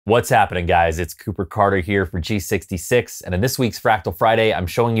What's happening, guys? It's Cooper Carter here for G66, and in this week's Fractal Friday, I'm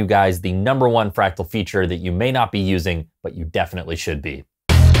showing you guys the #1 fractal feature that you may not be using, but you definitely should be.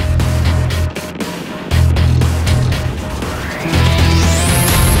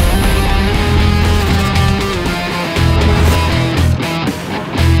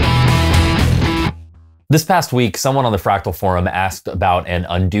 This past week, someone on the Fractal forum asked about an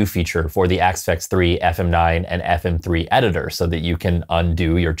undo feature for the Axe-Fx III, FM9, and FM3 editor so that you can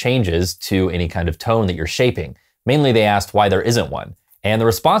undo your changes to any kind of tone that you're shaping. Mainly, they asked why there isn't one. And the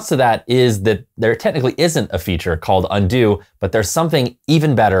response to that is that there technically isn't a feature called undo, but there's something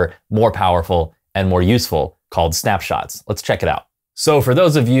even better, more powerful, and more useful called snapshots. Let's check it out. So for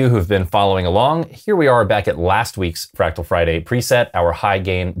those of you who've been following along, here we are back at last week's Fractal Friday preset, our high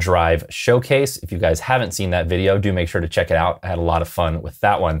gain drive showcase. If you guys haven't seen that video, do make sure to check it out. I had a lot of fun with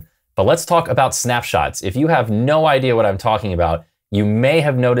that one. But let's talk about snapshots. If you have no idea what I'm talking about, you may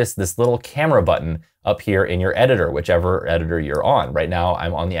have noticed this little camera button up here in your editor, whichever editor you're on. Right now,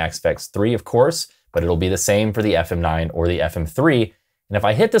 I'm on the Axe-Fx III, of course, but it'll be the same for the FM9 or the FM3. And if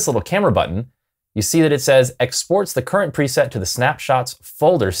I hit this little camera button, you see that it says exports the current preset to the snapshots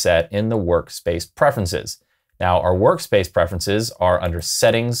folder set in the workspace preferences. Now, our workspace preferences are under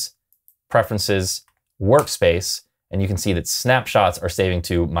settings, preferences, workspace, and you can see that snapshots are saving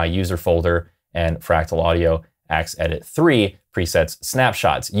to my user folder and Fractal Audio Axe-Edit 3 presets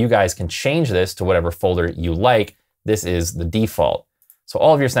snapshots. You guys can change this to whatever folder you like. This is the default. So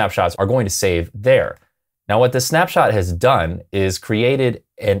all of your snapshots are going to save there. Now, what this snapshot has done is created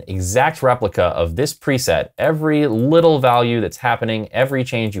an exact replica of this preset. Every little value that's happening, every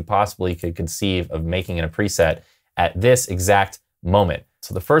change you possibly could conceive of making in a preset at this exact moment.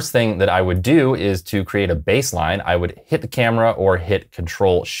 So the first thing that I would do is to create a baseline. I would hit the camera or hit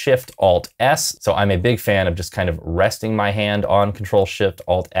Control-Shift-Alt-S. So I'm a big fan of just kind of resting my hand on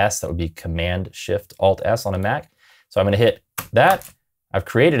Control-Shift-Alt-S. That would be Command-Shift-Alt-S on a Mac. So I'm gonna hit that. I've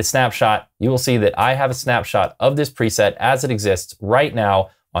created a snapshot. You will see that I have a snapshot of this preset as it exists right now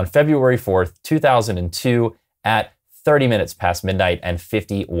on February 4th, 2002 at 30 minutes past midnight and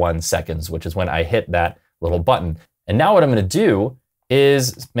 51 seconds, which is when I hit that little button. And now what I'm gonna do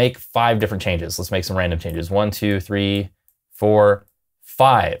is make 5 different changes. Let's make some random changes. 1, 2, 3, 4,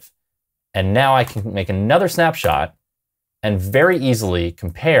 5. And now I can make another snapshot and very easily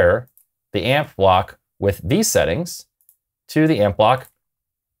compare the amp block with these settings to the amp block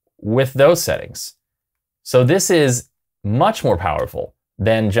with those settings. So this is much more powerful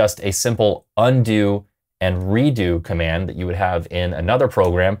than just a simple undo and redo command that you would have in another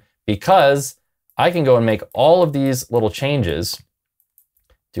program, because I can go and make all of these little changes,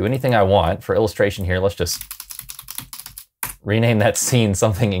 do anything I want. For illustration here, let's just rename that scene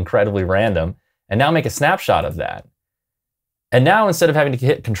something incredibly random, and now make a snapshot of that. And now, instead of having to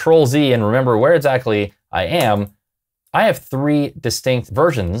hit Control-Z and remember where exactly I am, I have 3 distinct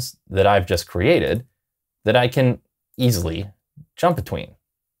versions that I've just created that I can easily jump between.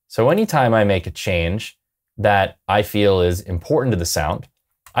 So anytime I make a change that I feel is important to the sound,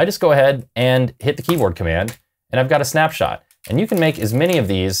 I just go ahead and hit the keyboard command, and I've got a snapshot. And you can make as many of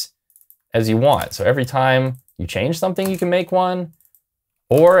these as you want. So every time you change something, you can make one,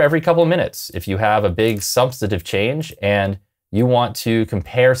 or every couple of minutes. If you have a big substantive change and you want to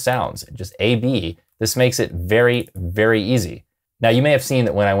compare sounds, just A/B, this makes it very, very easy. Now, you may have seen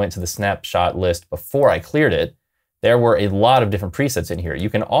that when I went to the snapshot list before I cleared it, there were a lot of different presets in here. You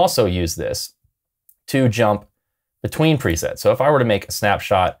can also use this to jump between presets. So if I were to make a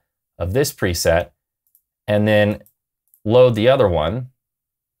snapshot of this preset and then load the other one,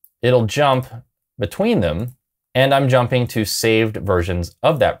 it'll jump between them, and I'm jumping to saved versions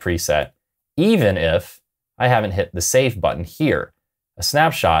of that preset, even if I haven't hit the save button here. A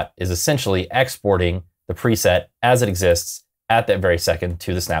snapshot is essentially exporting the preset as it exists at that very second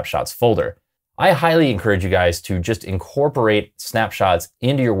to the snapshots folder. I highly encourage you guys to just incorporate snapshots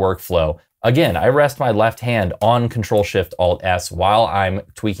into your workflow. Again, I rest my left hand on Control-Shift-Alt-S while I'm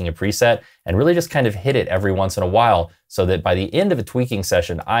tweaking a preset, and really just kind of hit it every once in a while so that by the end of a tweaking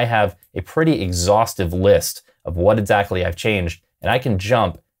session, I have a pretty exhaustive list of what exactly I've changed, and I can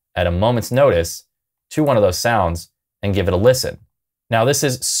jump at a moment's notice to one of those sounds and give it a listen. Now, this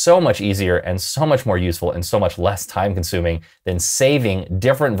is so much easier and so much more useful and so much less time consuming than saving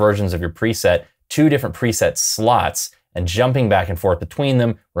different versions of your preset to different preset slots and jumping back and forth between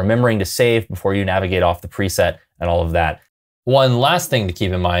them, remembering to save before you navigate off the preset and all of that. One last thing to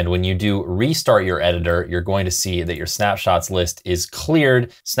keep in mind, when you do restart your editor, you're going to see that your snapshots list is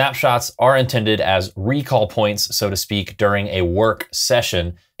cleared. Snapshots are intended as recall points, so to speak, during a work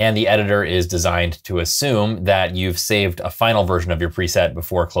session. And the editor is designed to assume that you've saved a final version of your preset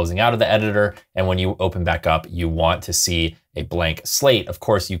before closing out of the editor. And when you open back up, you want to see a blank slate. Of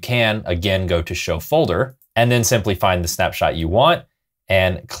course, you can, again, go to Show Folder and then simply find the snapshot you want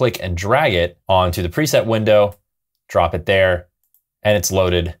and click and drag it onto the preset window, drop it there, and it's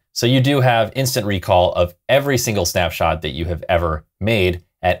loaded. So you do have instant recall of every single snapshot that you have ever made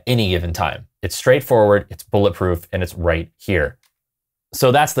at any given time. It's straightforward, it's bulletproof, and it's right here. So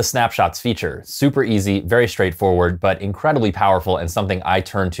that's the snapshots feature. Super easy, very straightforward, but incredibly powerful and something I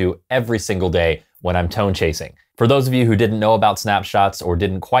turn to every single day when I'm tone chasing. For those of you who didn't know about snapshots or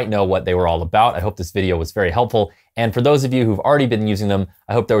didn't quite know what they were all about, I hope this video was very helpful. And for those of you who've already been using them,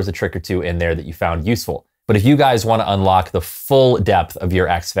 I hope there was a trick or two in there that you found useful. But if you guys want to unlock the full depth of your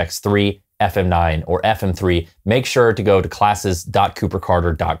Axe-Fx III, FM9, or FM3, make sure to go to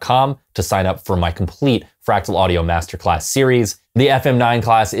classes.coopercarter.com to sign up for my complete Fractal Audio Masterclass series. The FM9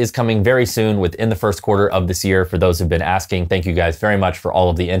 class is coming very soon, within the first quarter of this year. For those who've been asking, thank you guys very much for all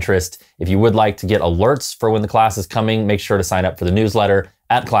of the interest. If you would like to get alerts for when the class is coming, make sure to sign up for the newsletter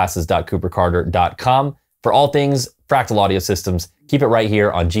at classes.coopercarter.com. For all things Fractal Audio Systems, keep it right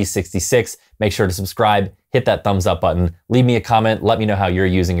here on G66. Make sure to subscribe, hit that thumbs up button, leave me a comment, let me know how you're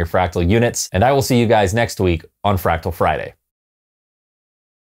using your Fractal units, and I will see you guys next week on Fractal Friday.